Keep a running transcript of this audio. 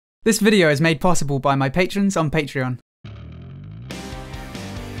This video is made possible by my patrons on Patreon.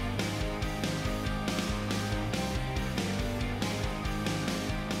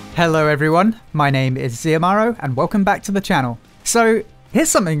 Hello everyone, my name is Xiomaro and welcome back to the channel. So here's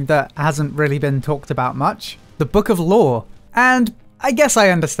something that hasn't really been talked about much, the Book of Lore. And I guess I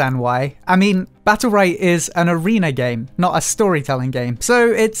understand why. I mean, Battlerite is an arena game, not a storytelling game,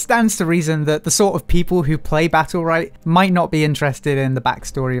 so it stands to reason that the sort of people who play Battlerite might not be interested in the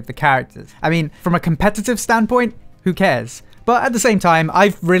backstory of the characters. I mean, from a competitive standpoint, who cares? But at the same time,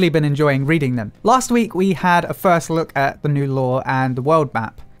 I've really been enjoying reading them. Last week we had a first look at the new lore and the world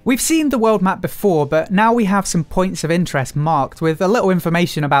map. We've seen the world map before, but now we have some points of interest marked with a little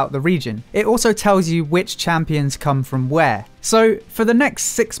information about the region. It also tells you which champions come from where. So for the next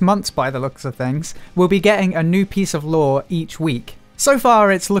 6 months by the looks of things, we'll be getting a new piece of lore each week. So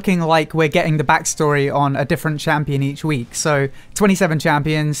far it's looking like we're getting the backstory on a different champion each week, so 27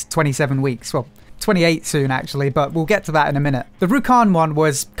 champions, 27 weeks. Well, 28 soon actually, but we'll get to that in a minute. The Rukan one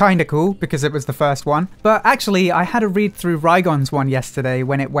was kinda cool because it was the first one, but actually I had a read through Rygon's one yesterday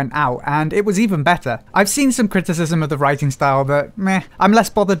when it went out and it was even better. I've seen some criticism of the writing style, but meh. I'm less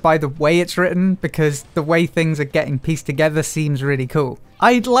bothered by the way it's written because the way things are getting pieced together seems really cool.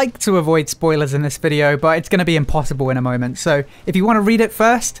 I'd like to avoid spoilers in this video, but it's going to be impossible in a moment, so if you want to read it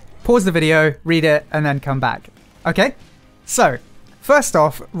first, pause the video, read it, and then come back. Okay? So, first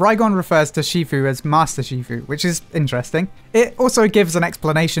off, Rygon refers to Shifu as Master Shifu, which is interesting. It also gives an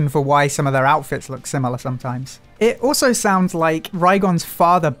explanation for why some of their outfits look similar sometimes. It also sounds like Rygon's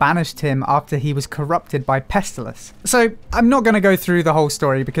father banished him after he was corrupted by Pestilus. So I'm not going to go through the whole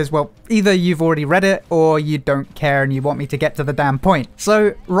story because, well, either you've already read it or you don't care and you want me to get to the damn point.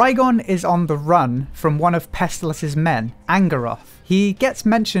 So Rygon is on the run from one of Pestilus's men, Angaroth. He gets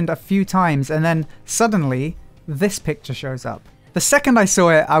mentioned a few times and then suddenly this picture shows up. The second I saw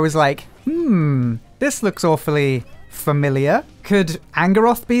it, I was like, this looks awfully familiar. Could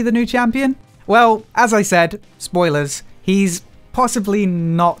Angaroth be the new champion? Well, as I said, spoilers, he's possibly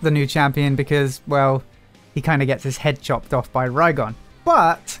not the new champion because, well, he kind of gets his head chopped off by Rygon.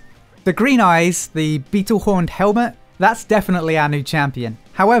 But the green eyes, the beetle-horned helmet, that's definitely our new champion.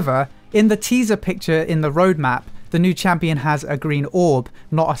 However, in the teaser picture in the roadmap, the new champion has a green orb,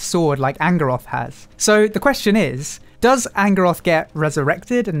 not a sword like Angaroth has. So the question is, does Angaroth get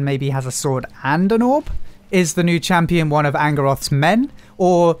resurrected and maybe has a sword and an orb? Is the new champion one of Angaroth's men?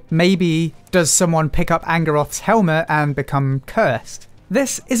 Or maybe does someone pick up Angaroth's helmet and become cursed?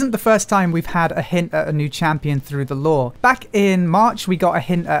 This isn't the first time we've had a hint at a new champion through the lore. Back in March we got a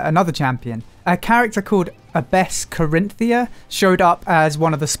hint at another champion. A character called Abbess Corinthia showed up as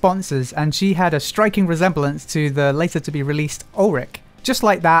one of the sponsors and she had a striking resemblance to the later to be released Ulrich. Just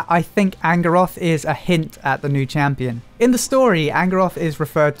like that, I think Angaroth is a hint at the new champion. In the story, Angaroth is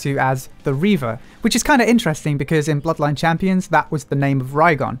referred to as the Reaver, which is kind of interesting because in Bloodline Champions, that was the name of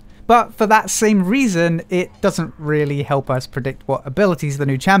Rygon. But for that same reason, it doesn't really help us predict what abilities the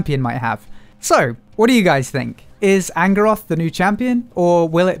new champion might have. So, what do you guys think? Is Angaroth the new champion, or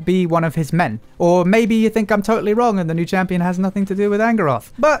will it be one of his men? Or maybe you think I'm totally wrong and the new champion has nothing to do with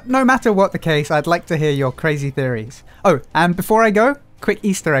Angaroth. But no matter what the case, I'd like to hear your crazy theories. Oh, and before I go, quick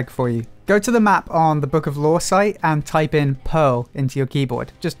Easter egg for you. Go to the map on the Book of Lore site and type in Pearl into your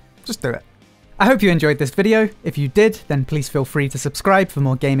keyboard. Just do it. I hope you enjoyed this video. If you did, then please feel free to subscribe for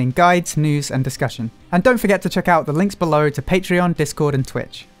more gaming guides, news, and discussion. And don't forget to check out the links below to Patreon, Discord, and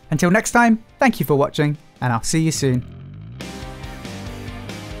Twitch. Until next time, thank you for watching, and I'll see you soon.